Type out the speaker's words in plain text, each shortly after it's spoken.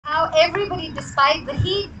everybody, despite the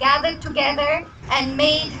heat, gathered together and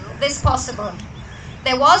made this possible.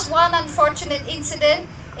 There was one unfortunate incident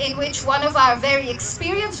in which one of our very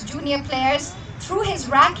experienced junior players threw his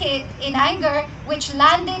racket in anger, which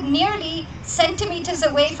landed nearly centimeters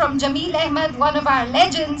away from Jameel Ahmed, one of our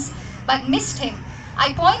legends, but missed him.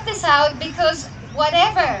 I point this out because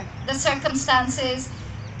whatever the circumstances,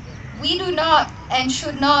 we do not and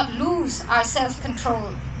should not lose our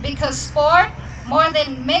self-control, because sport, more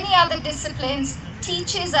than many other disciplines,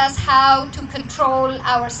 teaches us how to control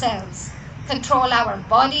ourselves, control our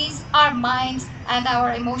bodies, our minds, and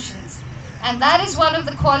our emotions. And that is one of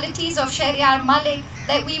the qualities of Shahryar Malik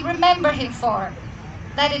that we remember him for.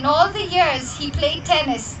 That in all the years he played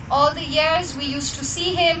tennis, all the years we used to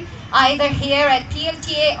see him either here at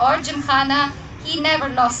PLTA or Gymkhana, he never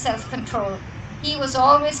lost self-control. He was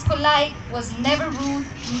always polite, was never rude,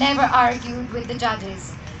 never argued with the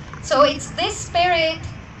judges. So it's this spirit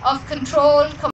of control,